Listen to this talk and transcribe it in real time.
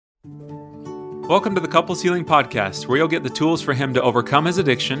Welcome to the Couples Healing Podcast, where you'll get the tools for him to overcome his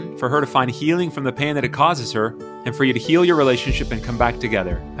addiction, for her to find healing from the pain that it causes her, and for you to heal your relationship and come back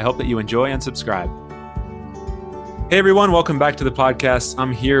together. I hope that you enjoy and subscribe. Hey everyone, welcome back to the podcast.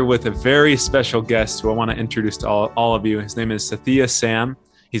 I'm here with a very special guest who I want to introduce to all of you. His name is Sathya Sam.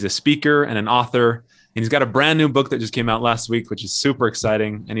 He's a speaker and an author, and he's got a brand new book that just came out last week, which is super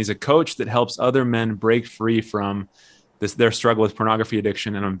exciting. And he's a coach that helps other men break free from their struggle with pornography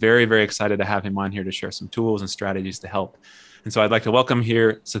addiction. And I'm very, very excited to have him on here to share some tools and strategies to help. And so I'd like to welcome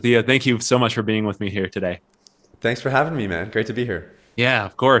here, Sathya. Thank you so much for being with me here today. Thanks for having me, man. Great to be here. Yeah,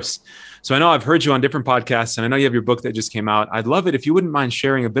 of course. So I know I've heard you on different podcasts, and I know you have your book that just came out. I'd love it if you wouldn't mind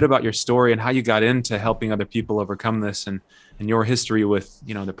sharing a bit about your story and how you got into helping other people overcome this, and your history with,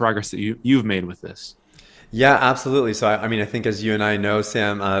 the progress that you've made with this. Yeah, absolutely. So, I think as you and I know,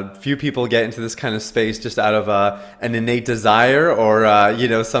 Sam, few people get into this kind of space just out of an innate desire or,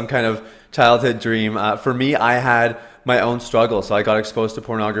 some kind of childhood dream. For me, I had my own struggle. So I got exposed to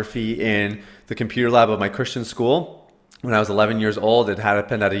pornography in the computer lab of my Christian school when I was 11 years old. It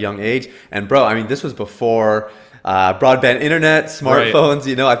happened at a young age. And this was before broadband internet, smartphones,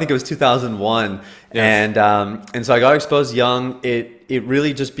 right. I think it was 2001. Yes. And so I got exposed young. It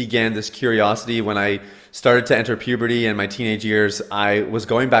really just began this curiosity when I started to enter puberty and my teenage years. I was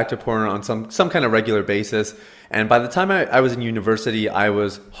going back to porn on some kind of regular basis. And by the time I was in university, I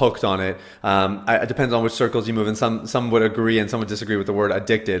was hooked on it. It depends on which circles you move in. Some would agree and some would disagree with the word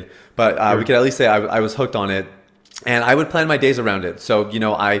addicted. But sure. We could at least say I was hooked on it. And I would plan my days around it. So,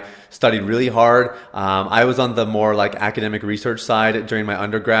 I studied really hard. I was on the more like academic research side during my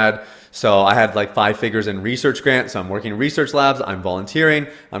undergrad. So I had like 5 figures in research grants. So I'm working in research labs. I'm volunteering.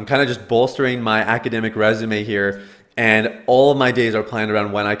 I'm kind of just bolstering my academic resume here. And all of my days are planned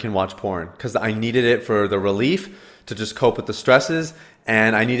around when I can watch porn because I needed it for the relief to just cope with the stresses.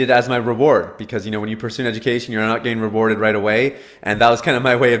 And I needed it as my reward because, when you pursue an education, you're not getting rewarded right away. And that was kind of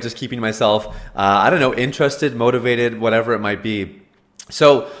my way of just keeping myself, interested, motivated, whatever it might be.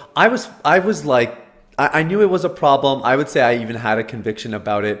 So I was like, I knew it was a problem. I would say I even had a conviction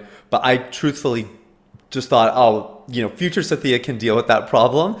about it, but I truthfully just thought, future Sathya can deal with that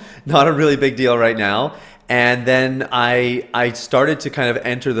problem. Not a really big deal right now. And then I started to kind of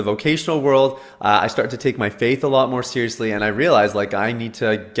enter the vocational world. I started to take my faith a lot more seriously. And I realized I need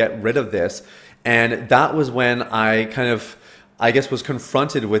to get rid of this. And that was when I kind of, was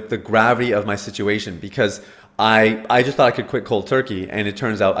confronted with the gravity of my situation because I just thought I could quit cold turkey. And it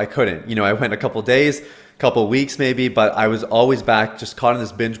turns out I couldn't. I went a couple days, couple weeks maybe, but I was always back, just caught in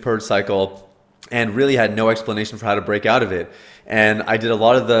this binge purge cycle and really had no explanation for how to break out of it. And I did a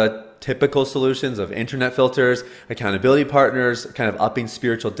lot of the typical solutions of internet filters, accountability partners, kind of upping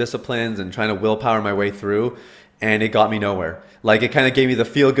spiritual disciplines and trying to willpower my way through. And it got me nowhere. It kind of gave me the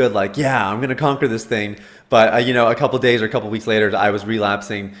feel good, I'm going to conquer this thing. But, a couple days or a couple weeks later, I was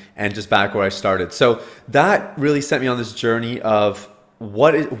relapsing and just back where I started. So that really sent me on this journey of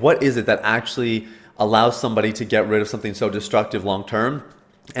what is it that actually allows somebody to get rid of something so destructive long term.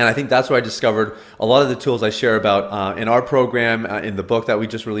 And I think that's where I discovered a lot of the tools I share about in our program, in the book that we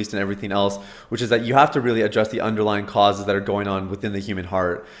just released and everything else, which is that you have to really address the underlying causes that are going on within the human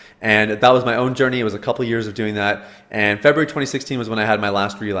heart. And that was my own journey. It was a couple of years of doing that. And February 2016 was when I had my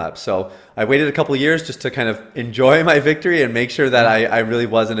last relapse. So I waited a couple of years just to kind of enjoy my victory and make sure that I really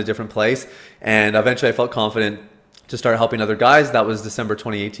was in a different place. And eventually I felt confident to start helping other guys. That was December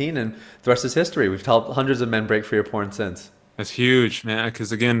 2018. And the rest is history. We've helped hundreds of men break free of porn since. That's huge, man.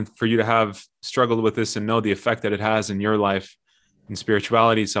 Because again, for you to have struggled with this and know the effect that it has in your life, in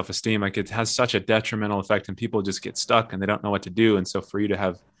spirituality, self-esteem, it has such a detrimental effect and people just get stuck and they don't know what to do. And so for you to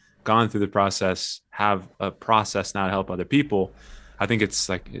have gone through the process, have a process now to help other people, I think it's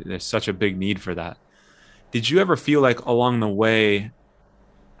there's such a big need for that. Did you ever feel like along the way,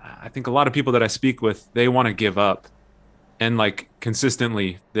 I think a lot of people that I speak with, they want to give up and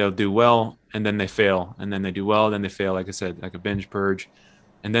consistently they'll do well and then they fail and then they do well, then they fail, like I said, like a binge purge.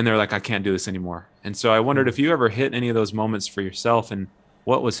 And then they're like, I can't do this anymore. And so I wondered if you ever hit any of those moments for yourself and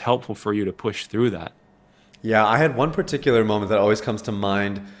what was helpful for you to push through that. Yeah, I had one particular moment that always comes to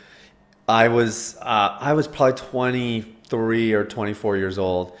mind. I was probably 23 or 24 years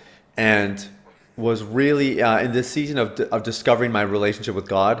old and was really in this season of discovering my relationship with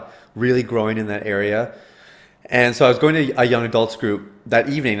God, really growing in that area. And so I was going to a young adults group that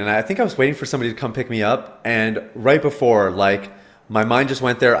evening, and I think I was waiting for somebody to come pick me up. And right before, my mind just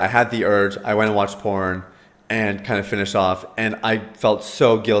went there. I had the urge. I went and watched porn and kind of finished off. And I felt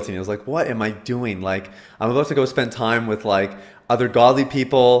so guilty. And I was like, what am I doing? I'm about to go spend time with other godly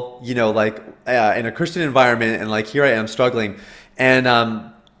people, in a Christian environment. And here I am struggling. And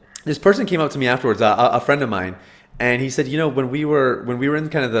this person came up to me afterwards, a friend of mine, and he said, you know, when we were in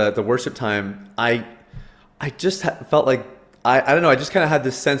kind of the worship time, I just felt like I don't know, I just kind of had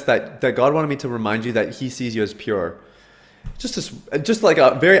this sense that God wanted me to remind you that He sees you as pure, just like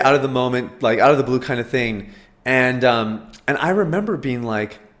a very out of the moment, like out of the blue kind of thing, and I remember being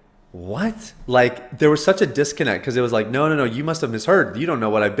like, what? Like there was such a disconnect because it was like, no, you must have misheard. You don't know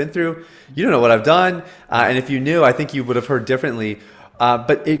what I've been through. You don't know what I've done. And if you knew, I think you would have heard differently.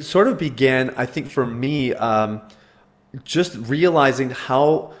 But it sort of began, I think, for me, just realizing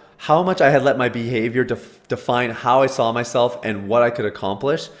how much I had let my behavior define how I saw myself and what I could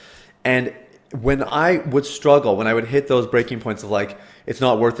accomplish. And when I would struggle, when I would hit those breaking points of like, it's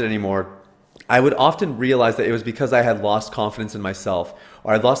not worth it anymore, I would often realize that it was because I had lost confidence in myself,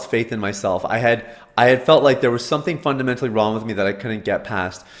 or I lost faith in myself. I had felt like there was something fundamentally wrong with me that I couldn't get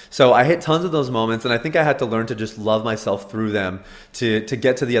past. So I hit tons of those moments, and I think I had to learn to just love myself through them to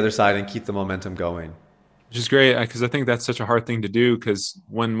get to the other side and keep the momentum going. Which is great, because I think that's such a hard thing to do, because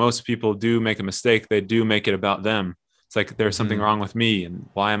when most people do make a mistake, they do make it about them. It's like there's something wrong with me, and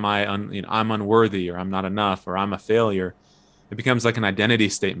why am I'm unworthy, or I'm not enough, or I'm a failure. It becomes like an identity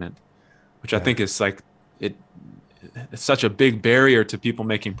statement, which I think is like it's such a big barrier to people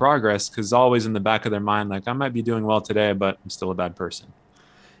making progress, because always in the back of their mind, like, I might be doing well today, but I'm still a bad person.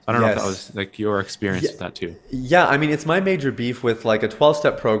 I don't know if that was like your experience with that too. Yeah, I mean, it's my major beef with like a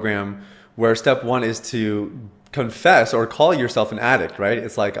 12-step program where step one is to confess or call yourself an addict, right?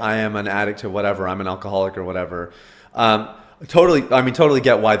 It's like, I am an addict to whatever, I'm an alcoholic or whatever. Totally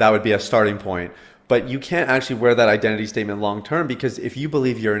get why that would be a starting point. But you can't actually wear that identity statement long term, because if you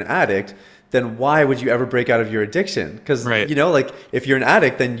believe you're an addict, then why would you ever break out of your addiction? Because, you know, like if you're an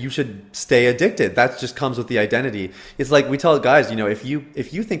addict, then you should stay addicted. That just comes with the identity. It's like we tell guys, you know, if you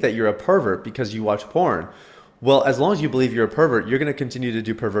think that you're a pervert because you watch porn, well, as long as you believe you're a pervert, you're going to continue to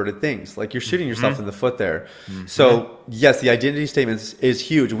do perverted things. Like you're shooting yourself in the foot there. So yes, the identity statement is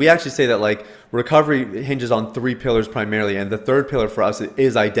huge. We actually say that like recovery hinges on 3 pillars primarily. And the third pillar for us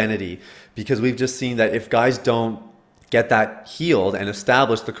is identity, because we've just seen that if guys don't get that healed and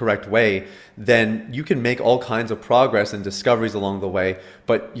established the correct way, then you can make all kinds of progress and discoveries along the way,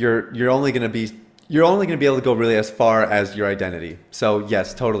 but you're only going to be able to go really as far as your identity. So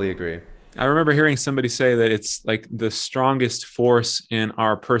yes, totally agree. I remember hearing somebody say that it's like the strongest force in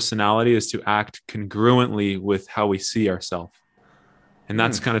our personality is to act congruently with how we see ourselves. And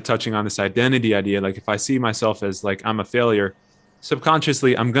that's kind of touching on this identity idea. Like if I see myself as like, I'm a failure,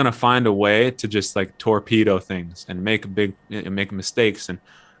 subconsciously, I'm going to find a way to just like torpedo things and make mistakes.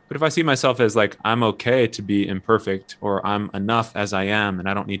 But if I see myself as like, I'm okay to be imperfect, or I'm enough as I am, and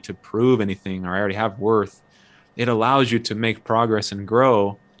I don't need to prove anything, or I already have worth, it allows you to make progress and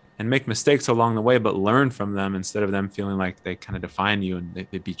grow and make mistakes along the way, but learn from them instead of them feeling like they kind of define you and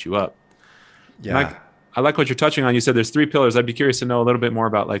they beat you up. Yeah. I like what you're touching on. You said there's 3 pillars. I'd be curious to know a little bit more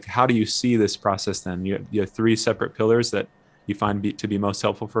about like, how do you see this process then? You have 3 separate pillars that you find to be most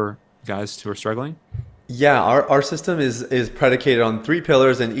helpful for guys who are struggling? Yeah, our system is predicated on 3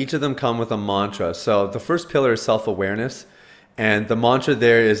 pillars, and each of them come with a mantra. So the first pillar is self-awareness. And the mantra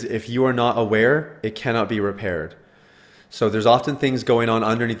there is, if you are not aware, it cannot be repaired. So there's often things going on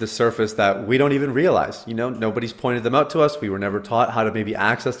underneath the surface that we don't even realize. You know, nobody's pointed them out to us. We were never taught how to maybe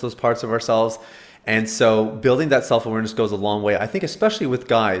access those parts of ourselves. And so building that self-awareness goes a long way. I think especially with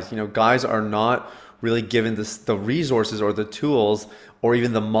guys, you know, guys are not really given the resources or the tools or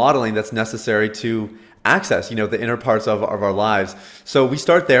even the modeling that's necessary to access, you know, the inner parts of our lives. So we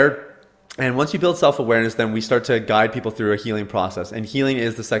start there. And once you build self-awareness, then we start to guide people through a healing process. And healing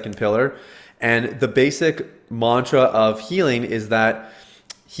is the second pillar. And the basic mantra of healing is that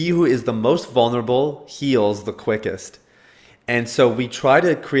he who is the most vulnerable heals the quickest. And so we try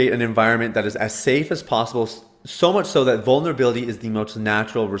to create an environment that is as safe as possible, so much so that vulnerability is the most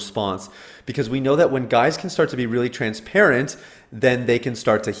natural response. Because we know that when guys can start to be really transparent, then they can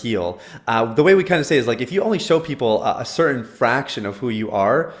start to heal. The way we kind of say is like, if you only show people a certain fraction of who you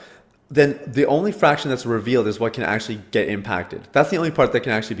are, then the only fraction that's revealed is what can actually get impacted. That's the only part that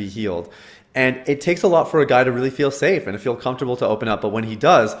can actually be healed. And it takes a lot for a guy to really feel safe and to feel comfortable to open up. But when he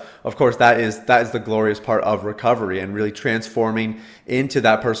does, of course, that is the glorious part of recovery and really transforming into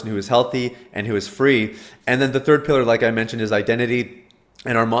that person who is healthy and who is free. And then the third pillar, like I mentioned, is identity.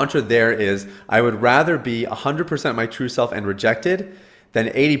 And our mantra there is, I would rather be 100% my true self and rejected than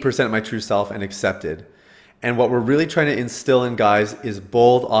 80% my true self and accepted. And what we're really trying to instill in guys is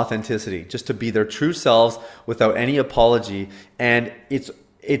bold authenticity, just to be their true selves without any apology. And it's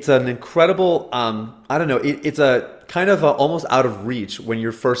an incredible, it's a kind of almost out of reach when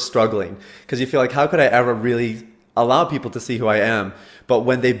you're first struggling, because you feel like, how could I ever really allow people to see who I am. But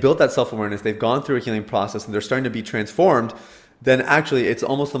when they built that self-awareness, they've gone through a healing process and they're starting to be transformed, then actually it's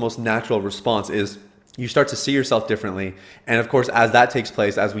almost the most natural response is you start to see yourself differently. And of course, as that takes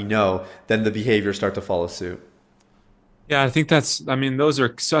place, as we know, then the behaviors start to follow suit. Yeah, I think I mean, those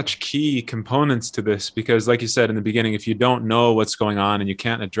are such key components to this because, like you said in the beginning, if you don't know what's going on and you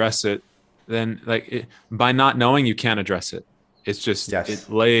can't address it, then by not knowing, you can't address it. It's just, Yes. it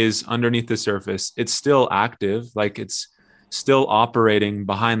lays underneath the surface. It's still active, like it's still operating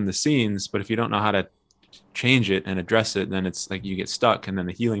behind the scenes. But if you don't know how to change it and address it, then it's like you get stuck and then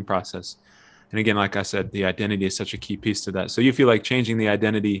the healing process. And again, like I said, the identity is such a key piece to that. So you feel like changing the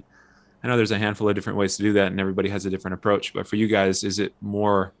identity. I know there's a handful of different ways to do that and everybody has a different approach, but for you guys, is it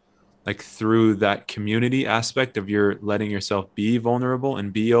more like through that community aspect of your letting yourself be vulnerable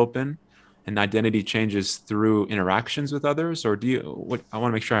and be open, and identity changes through interactions with others? Or I want to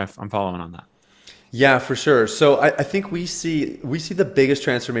make sure I'm following on that. Yeah, for sure. So I think we see the biggest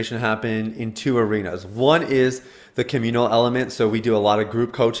transformation happen in two arenas. One is the communal element. So we do a lot of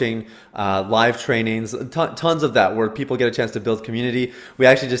group coaching, live trainings, tons of that where people get a chance to build community. We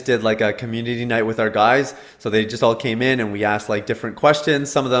actually just did like a community night with our guys. So they just all came in and we asked like different questions.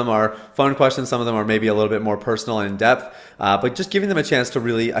 Some of them are fun questions. Some of them are maybe a little bit more personal and in depth, but just giving them a chance to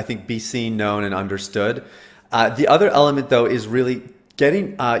really, I think, be seen, known, and understood. The other element though is really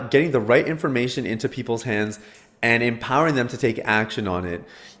getting the right information into people's hands and empowering them to take action on it.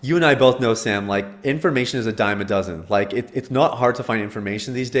 You and I both know, Sam, like information is a dime a dozen. Like it's not hard to find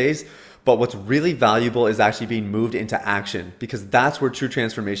information these days, but what's really valuable is actually being moved into action because that's where true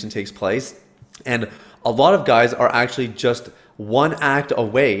transformation takes place. And a lot of guys are actually just one act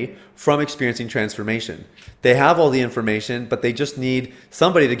away from experiencing transformation. They have all the information, but they just need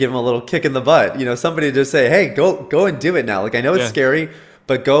somebody to give them a little kick in the butt. You know, somebody to just say, "Hey, go and do it now." Like I know it's scary,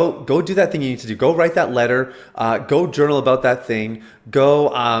 but go do that thing you need to do. Go write that letter. Go journal about that thing. Go,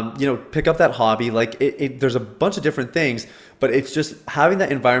 pick up that hobby. Like there's a bunch of different things, but it's just having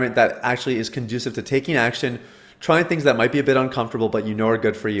that environment that actually is conducive to taking action, trying things that might be a bit uncomfortable, but you know are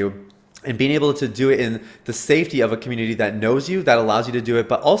good for you. And being able to do it in the safety of a community that knows you, that allows you to do it,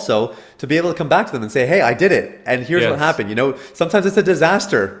 but also to be able to come back to them and say, "Hey, I did it. And here's what happened." You know, sometimes it's a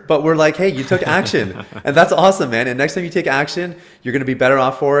disaster, but we're like, "Hey, you took action." And that's awesome, man. And next time you take action, you're going to be better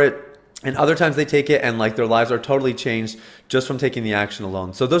off for it. And other times they take it and like their lives are totally changed just from taking the action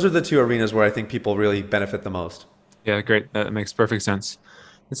alone. So those are the two arenas where I think people really benefit the most. Yeah, great. That makes perfect sense.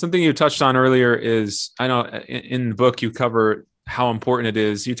 And something you touched on earlier is, I know in the book you cover how important it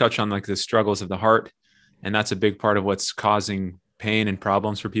is. You touch on like the struggles of the heart, and that's a big part of what's causing pain and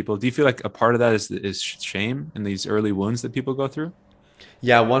problems for people. Do you feel like a part of that is shame and these early wounds that people go through?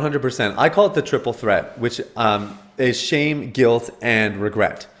 Yeah, 100%. I call it the triple threat, which is shame, guilt, and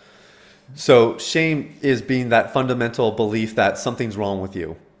regret. So shame is being that fundamental belief that something's wrong with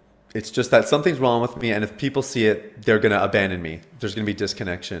you. It's just that something's wrong with me, and if people see it, they're going to abandon me. There's going to be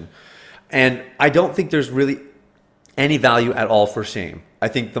disconnection. And I don't think there's really any value at all for shame. I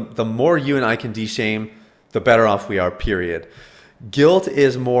think the more you and I can de-shame, the better off we are, period. Guilt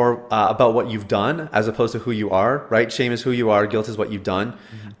is more about what you've done as opposed to who you are, right? Shame is who you are. Guilt is what you've done.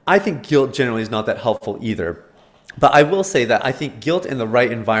 Mm-hmm. I think guilt generally is not that helpful either. But I will say that I think guilt in the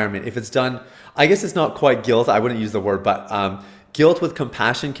right environment, if it's done, I guess it's not quite guilt. I wouldn't use the word, but guilt with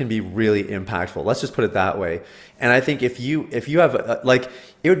compassion can be really impactful. Let's just put it that way. And I think if you have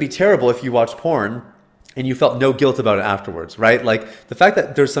it would be terrible if you watched porn and you felt no guilt about it afterwards, right? Like the fact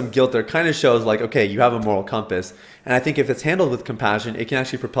that there's some guilt there kind of shows like, okay, you have a moral compass. And I think if it's handled with compassion, it can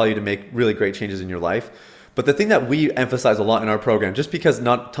actually propel you to make really great changes in your life. But the thing that we emphasize a lot in our program, just because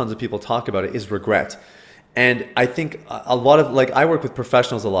not tons of people talk about it, is regret. And I think a lot of, like, I work with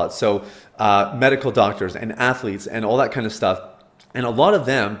professionals a lot. So medical doctors and athletes and all that kind of stuff. And a lot of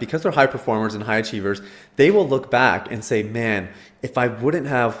them, because they're high performers and high achievers, they will look back and say, man, if I wouldn't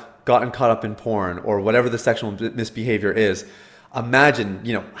have gotten caught up in porn or whatever the sexual misbehavior is, imagine,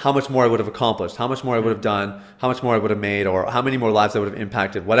 how much more I would have accomplished, how much more I would have done, how much more I would have made, or how many more lives I would have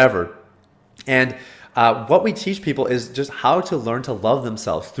impacted, whatever. And what we teach people is just how to learn to love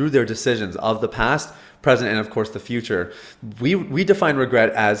themselves through their decisions of the past, present, and of course the future. We define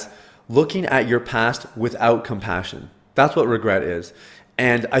regret as looking at your past without compassion. That's what regret is.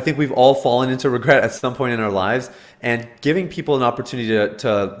 And I think we've all fallen into regret at some point in our lives, and giving people an opportunity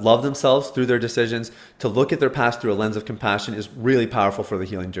to love themselves through their decisions, to look at their past through a lens of compassion is really powerful for the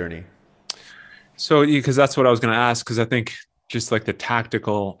healing journey. So, because that's what I was going to ask, because I think just like the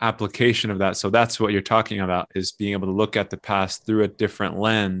tactical application of that. So that's what you're talking about, is being able to look at the past through a different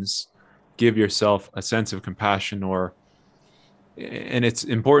lens, give yourself a sense of compassion, or and it's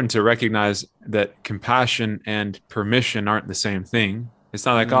important to recognize that compassion and permission aren't the same thing. It's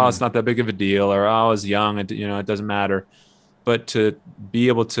not like, oh, it's not that big of a deal, or oh, I was young, and it doesn't matter. But to be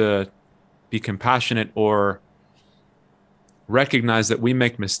able to be compassionate or recognize that we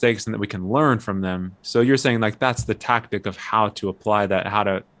make mistakes and that we can learn from them. So you're saying like that's the tactic of how to apply that, how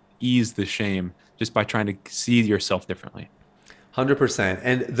to ease the shame, just by trying to see yourself differently. 100%.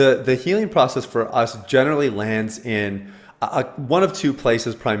 And the healing process for us generally lands in one of two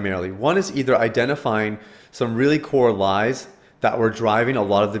places primarily. One is either identifying some really core lies that were driving a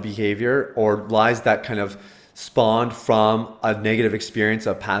lot of the behavior, or lies that kind of spawned from a negative experience,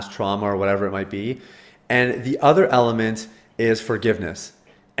 a past trauma or whatever it might be. And the other element is forgiveness.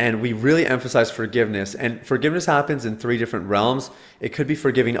 And we really emphasize forgiveness. And forgiveness happens in three different realms. It could be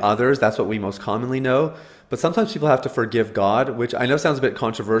forgiving others. That's what we most commonly know. But sometimes people have to forgive God, which I know sounds a bit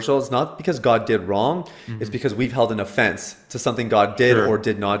controversial. It's not because God did wrong. It's because we've held an offense to something God did or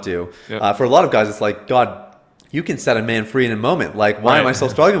did not do. Yep. For a lot of guys, it's like, God, you can set a man free in a moment. Like, why am I still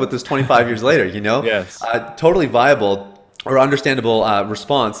struggling with this 25 years later? Yes. Totally viable or understandable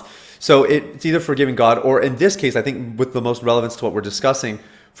response. So it's either forgiving God, or in this case, I think with the most relevance to what we're discussing,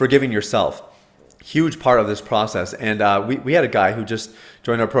 forgiving yourself. Huge part of this process. And we had a guy who just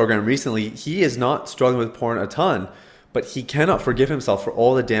joined our program recently. He is not struggling with porn a ton, but he cannot forgive himself for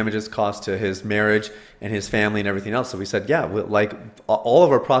all the damages caused to his marriage and his family and everything else. So we said, like all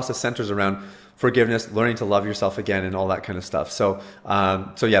of our process centers around forgiveness, learning to love yourself again, and all that kind of stuff. So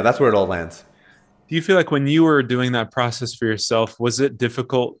yeah, that's where it all lands. Do you feel like when you were doing that process for yourself, was it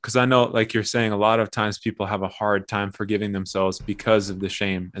difficult? Because I know, like you're saying, a lot of times people have a hard time forgiving themselves because of the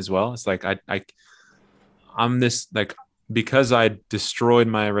shame as well. It's like, I'm this, like, because I destroyed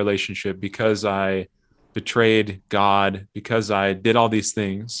my relationship, because I betrayed God, because I did all these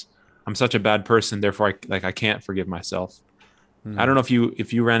things, I'm such a bad person. Therefore, I can't forgive myself. I don't know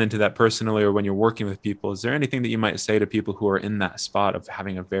if you ran into that personally, or when you're working with people. Is there anything that you might say to people who are in that spot of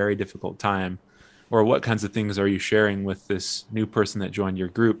having a very difficult time? Or what kinds of things are you sharing with this new person that joined your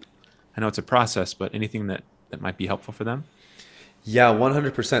group? I know it's a process, but anything that might be helpful for them? Yeah,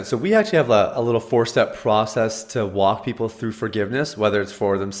 100%. So we actually have a little 4-step process to walk people through forgiveness, whether it's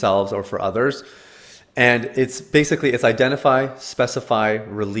for themselves or for others. And it's identify, specify,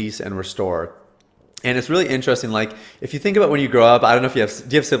 release, and restore. And it's really interesting. Like, if you think about when you grow up, I don't know if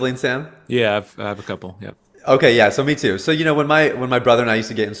do you have siblings, Sam? Yeah, I have a couple. Yep. Okay, yeah, so me too. So, when my brother and I used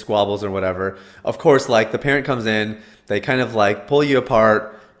to get in squabbles or whatever, of course, like, the parent comes in, they kind of like pull you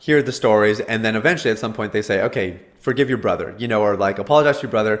apart, hear the stories, and then eventually at some point they say, okay, forgive your brother, or like apologize to your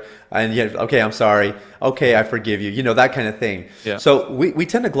brother, and okay, I'm sorry, okay, I forgive you, that kind of thing. Yeah. So we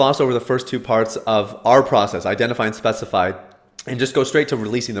tend to gloss over the first two parts of our process, identify and specify, and just go straight to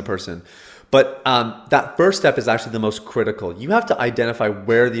releasing the person. But that first step is actually the most critical. You have to identify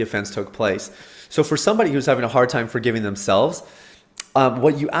where the offense took place. So for somebody who's having a hard time forgiving themselves,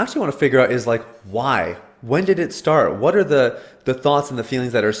 what you actually want to figure out is like, why? When did it start? What are the thoughts and the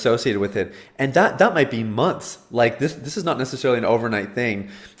feelings that are associated with it? And that might be months. Like this is not necessarily an overnight thing.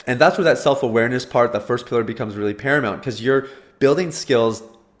 And that's where that self-awareness part, the first pillar, becomes really paramount, because you're building skills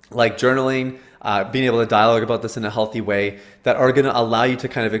like journaling, being able to dialogue about this in a healthy way, that are going to allow you to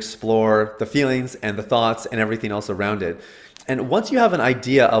kind of explore the feelings and the thoughts and everything else around it. And once you have an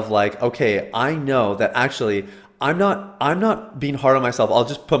idea of like, okay, I know that actually I'm not being hard on myself. I'll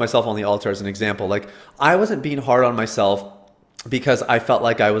just put myself on the altar as an example. Like, I wasn't being hard on myself because I felt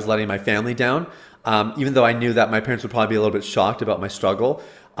like I was letting my family down. Even though I knew that my parents would probably be a little bit shocked about my struggle.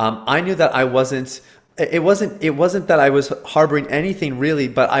 I knew that it wasn't that I was harboring anything really,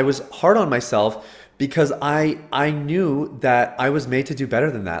 but I was hard on myself because I knew that I was made to do better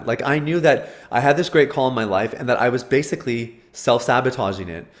than that. Like, I knew that I had this great call in my life and that I was basically self-sabotaging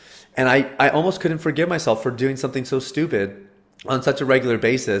it. And I almost couldn't forgive myself for doing something so stupid on such a regular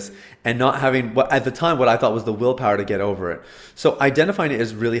basis and not having what at the time what I thought was the willpower to get over it. So identifying it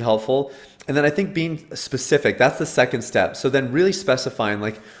is really helpful. And then I think being specific, that's the second step. So then really specifying,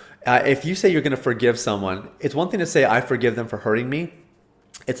 like, if you say you're going to forgive someone, it's one thing to say, I forgive them for hurting me.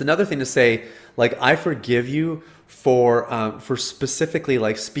 It's another thing to say, like, I forgive you for specifically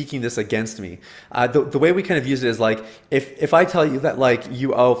like speaking this against me. The way we kind of use it is like, if I tell you that like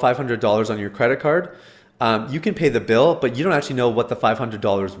you owe $500 on your credit card, you can pay the bill, but you don't actually know what the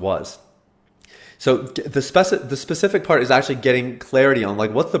 $500 was. So the specific part is actually getting clarity on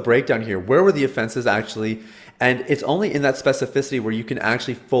like, what's the breakdown here? Where were the offenses actually? And it's only in that specificity where you can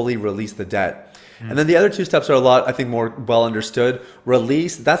actually fully release the debt. And then the other two steps are a lot, I think, more well understood.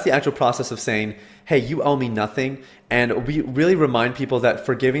 Release, that's the actual process of saying, hey, you owe me nothing. And we really remind people that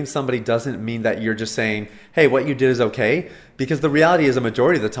forgiving somebody doesn't mean that you're just saying, hey, what you did is okay. Because the reality is, a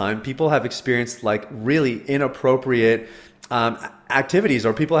majority of the time, people have experienced like really inappropriate activities,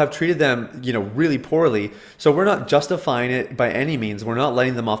 or people have treated them, really poorly. So we're not justifying it by any means. We're not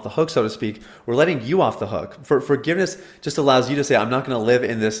letting them off the hook, so to speak. We're letting you off the hook. Forgiveness just allows you to say, I'm not going to live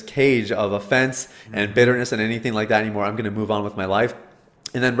in this cage of offense and bitterness and anything like that anymore. I'm going to move on with my life.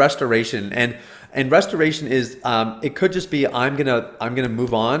 And then restoration, and restoration is it could just be I'm gonna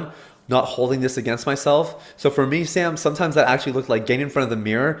move on, not holding this against myself. So for me, Sam, sometimes that actually looked like getting in front of the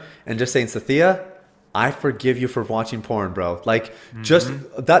mirror and just saying, Sathya, I forgive you for watching porn, bro. Like just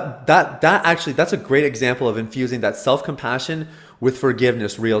that actually, that's a great example of infusing that self-compassion with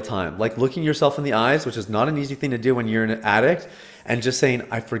forgiveness real time. Like looking yourself in the eyes, which is not an easy thing to do when you're an addict, and just saying,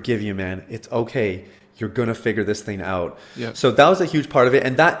 I forgive you, man. It's okay. You're going to figure this thing out. Yep. So that was a huge part of it.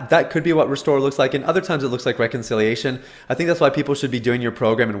 And that could be what Restore looks like. And other times it looks like reconciliation. I think that's why people should be doing your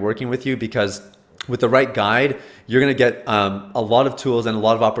program and working with you, because with the right guide, you're going to get a lot of tools and a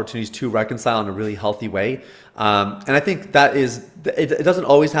lot of opportunities to reconcile in a really healthy way. And I think that is, it doesn't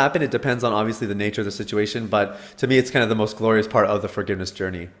always happen. It depends on obviously the nature of the situation. But to me, it's kind of the most glorious part of the forgiveness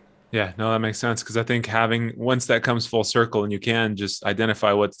journey. Yeah, no, that makes sense. Because I think once that comes full circle and you can just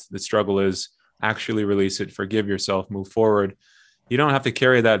identify what the struggle is, actually release it, forgive yourself, move forward. You don't have to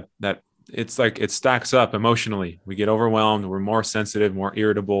carry that it's like it stacks up emotionally. We get overwhelmed. We're more sensitive, more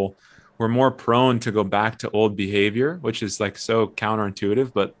irritable. We're more prone to go back to old behavior, which is like so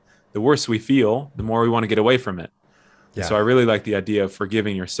counterintuitive. But the worse we feel, the more we want to get away from it. Yeah. So I really like the idea of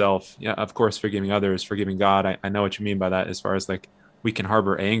forgiving yourself. Yeah, of course, forgiving others, forgiving God. I know what you mean by that, as far as like we can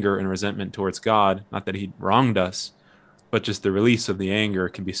harbor anger and resentment towards God. Not that he wronged us, but just the release of the anger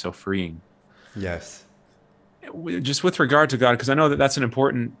can be so freeing. Yes. Just with regard to God, because I know that's an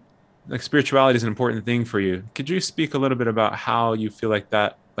important, like spirituality is an important thing for you. Could you speak a little bit about how you feel like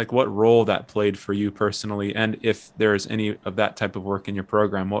that, like what role that played for you personally? And if there's any of that type of work in your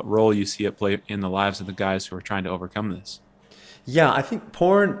program, what role you see it play in the lives of the guys who are trying to overcome this? Yeah, I think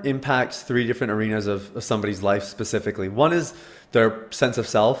porn impacts three different arenas of somebody's life specifically. One is their sense of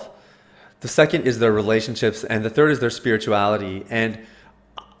self. The second is their relationships. And the third is their spirituality. And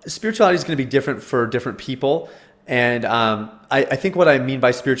spirituality is going to be different for different people. And I think what I mean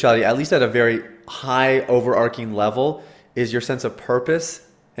by spirituality, at least at a very high overarching level, is your sense of purpose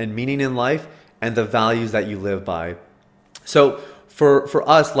and meaning in life and the values that you live by. So for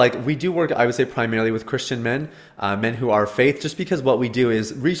us, like we do work, I would say primarily with Christian men, men who are faith, just because what we do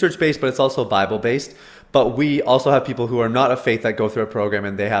is research-based, but it's also Bible-based. But we also have people who are not of faith that go through a program,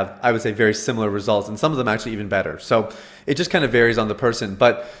 and they have, I would say, very similar results, and some of them actually even better. So it just kind of varies on the person.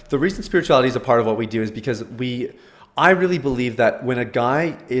 But the reason spirituality is a part of what we do is because I really believe that when a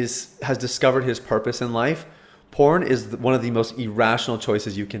guy has discovered his purpose in life, porn is one of the most irrational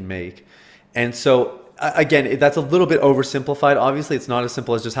choices you can make. And so again, that's a little bit oversimplified. Obviously, it's not as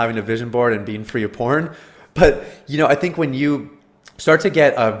simple as just having a vision board and being free of porn. But I think when you start to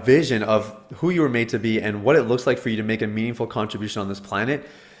get a vision of who you were made to be and what it looks like for you to make a meaningful contribution on this planet,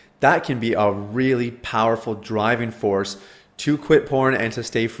 that can be a really powerful driving force to quit porn and to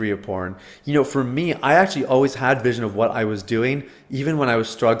stay free of porn. For me, I actually always had vision of what I was doing, even when I was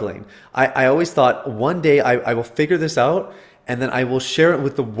struggling. I always thought one day I will figure this out and then I will share it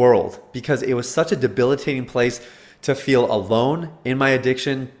with the world, because it was such a debilitating place to feel alone in my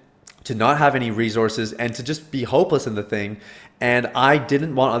addiction, to not have any resources, and to just be hopeless in the thing. And I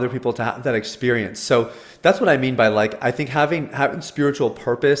didn't want other people to have that experience. So that's what I mean by, like, I think having spiritual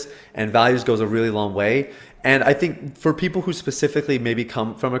purpose and values goes a really long way. And I think for people who specifically maybe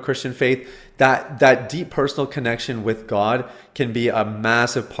come from a Christian faith, that deep personal connection with God can be a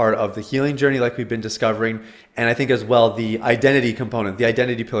massive part of the healing journey, like we've been discovering. And I think as well, the identity component, the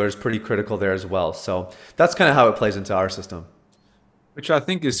identity pillar is pretty critical there as well. So that's kind of how it plays into our system. Which I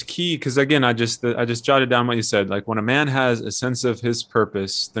think is key, because again, I just jotted down what you said. Like, when a man has a sense of his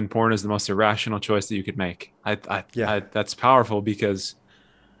purpose, then porn is the most irrational choice that you could make. That's powerful, because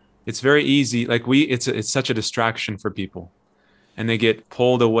it's very easy. Like it's such a distraction for people, and they get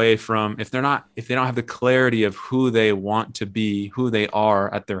pulled away from, if they don't have the clarity of who they want to be, who they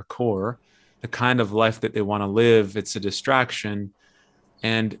are at their core, the kind of life that they want to live. It's a distraction.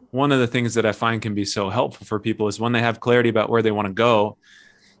 And one of the things that I find can be so helpful for people is when they have clarity about where they want to go.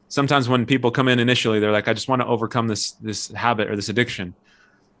 Sometimes when people come in initially, they're like, I just want to overcome this habit or this addiction.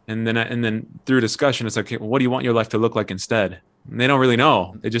 And then through discussion, it's like, okay, well, what do you want your life to look like instead? And they don't really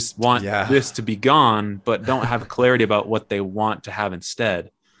know. They just want this to be gone, but don't have clarity about what they want to have instead.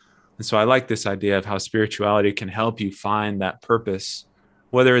 And so I like this idea of how spirituality can help you find that purpose,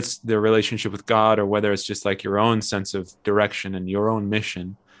 whether it's the relationship with God or whether it's just like your own sense of direction and your own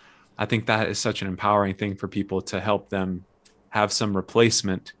mission. I think that is such an empowering thing for people to help them have some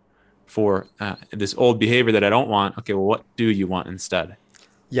replacement for this old behavior that I don't want. Okay, well, what do you want instead?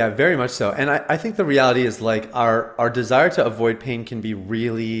 Yeah, very much so. And I think the reality is like our desire to avoid pain can be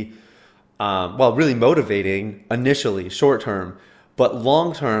really, really motivating initially, short term, but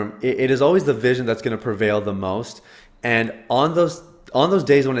long term, it is always the vision that's going to prevail the most. And on those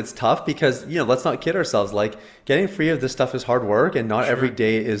days when it's tough, because, let's not kid ourselves, like getting free of this stuff is hard work and not every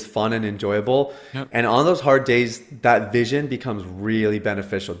day is fun and enjoyable. Yep. And on those hard days, that vision becomes really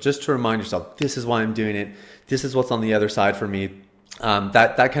beneficial, just to remind yourself, this is why I'm doing it. This is what's on the other side for me.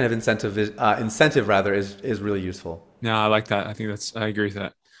 That kind of incentive is really useful. Yeah, I like that. I agree with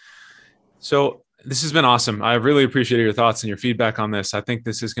that. So this has been awesome. I really appreciated your thoughts and your feedback on this. I think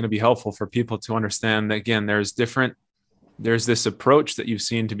this is going to be helpful for people to understand that, again, there's this approach that you've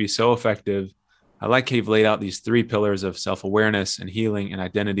seen to be so effective. I like how you've laid out these 3 pillars of self-awareness and healing and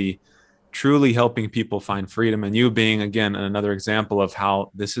identity, truly helping people find freedom, and you being, again, another example of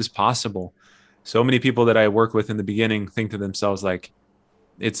how this is possible. So many people that I work with in the beginning think to themselves like,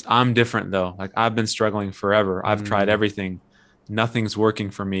 I'm different though. Like I've been struggling forever. I've tried everything. Nothing's working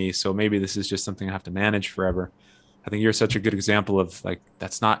for me. So maybe this is just something I have to manage forever. I think you're such a good example of like,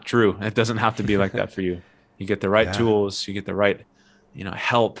 that's not true. It doesn't have to be like that for you. You get the right tools, you get the right,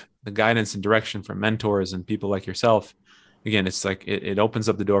 help, the guidance and direction from mentors and people like yourself. Again, it's like, it opens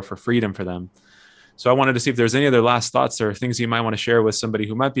up the door for freedom for them. So I wanted to see if there's any other last thoughts or things you might want to share with somebody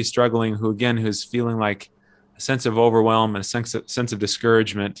who might be struggling, who's feeling like a sense of overwhelm and a sense of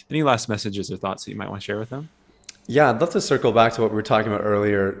discouragement. Any last messages or thoughts that you might want to share with them? Yeah, I'd love to circle back to what we were talking about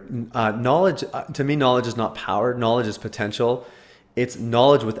earlier. Knowledge, to me, knowledge is not power. Knowledge is potential. It's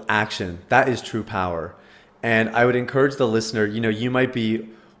knowledge with action. That is true power. And I would encourage the listener, you might be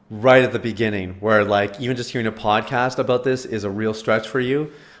right at the beginning where like even just hearing a podcast about this is a real stretch for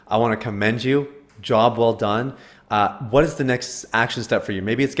you. I want to commend you. Job well done. What is the next action step for you?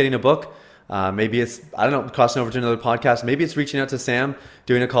 Maybe it's getting a book. Maybe it's, crossing over to another podcast. Maybe it's reaching out to Sam,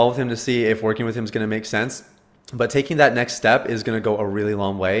 doing a call with him to see if working with him is going to make sense. But taking that next step is going to go a really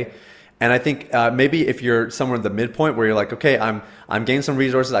long way. And I think maybe if you're somewhere in the midpoint where you're like, okay, I'm gaining some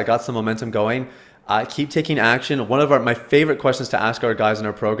resources, I got some momentum going, keep taking action. One of my favorite questions to ask our guys in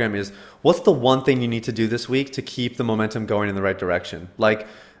our program is, what's the one thing you need to do this week to keep the momentum going in the right direction? Like,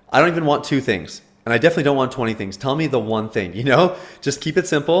 I don't even want 2 things. And I definitely don't want 20 things. Tell me the one thing, just keep it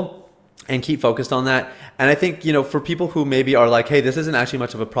simple and keep focused on that. And I think, for people who maybe are like, hey, this isn't actually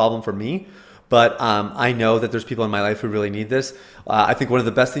much of a problem for me, but I know that there's people in my life who really need this. I think one of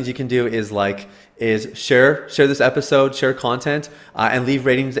the best things you can do is share this episode, share content, and leave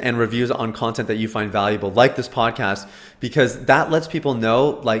ratings and reviews on content that you find valuable, like this podcast, because that lets people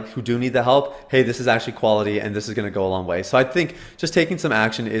know, like, who do need the help, hey, this is actually quality and this is going to go a long way. So I think just taking some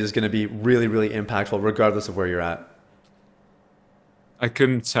action is going to be really, really impactful regardless of where you're at. I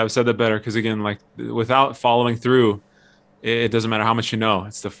couldn't have said that better, because again, like, without following through, it doesn't matter how much you know.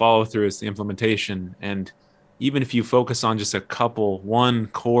 It's the follow through, it's the implementation. And even if you focus on just one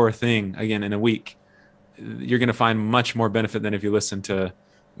core thing again in a week, you're going to find much more benefit than if you listen to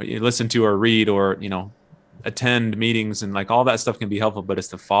or read or, attend meetings, and like all that stuff can be helpful, but it's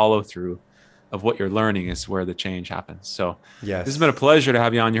the follow through of what you're learning is where the change happens. So yes, this has been a pleasure to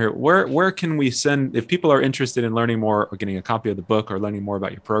have you on here. Where can we send, if people are interested in learning more or getting a copy of the book or learning more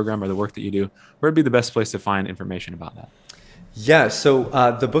about your program or the work that you do, where would be the best place to find information about that? Yeah, so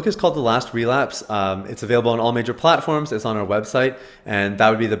the book is called The Last Relapse. It's available on all major platforms. It's on our website, and that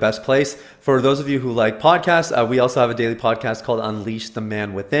would be the best place. For those of you who like podcasts, we also have a daily podcast called Unleash the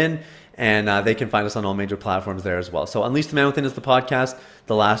Man Within, and they can find us on all major platforms there as well. So Unleash the Man Within is the podcast.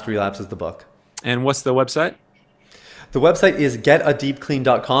 The Last Relapse is the book. And what's the website? The website is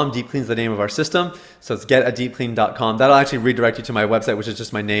getadeepclean.com. Deep Clean is the name of our system. So it's getadeepclean.com. That'll actually redirect you to my website, which is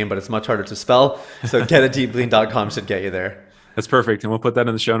just my name, but it's much harder to spell. So getadeepclean.com should get you there. That's perfect. And we'll put that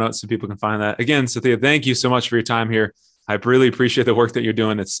in the show notes so people can find that. Again, Sathya, thank you so much for your time here. I really appreciate the work that you're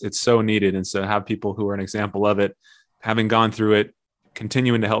doing. It's so needed. And so have people who are an example of it, having gone through it,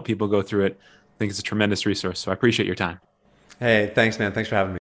 continuing to help people go through it, I think it's a tremendous resource. So I appreciate your time. Hey, thanks, man. Thanks for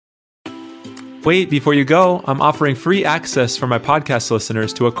having me. Wait, before you go, I'm offering free access for my podcast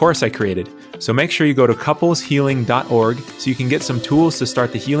listeners to a course I created. So make sure you go to coupleshealing.org so you can get some tools to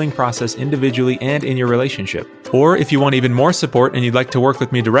start the healing process individually and in your relationship. Or if you want even more support and you'd like to work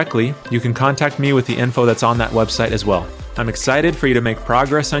with me directly, you can contact me with the info that's on that website as well. I'm excited for you to make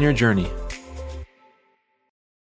progress on your journey.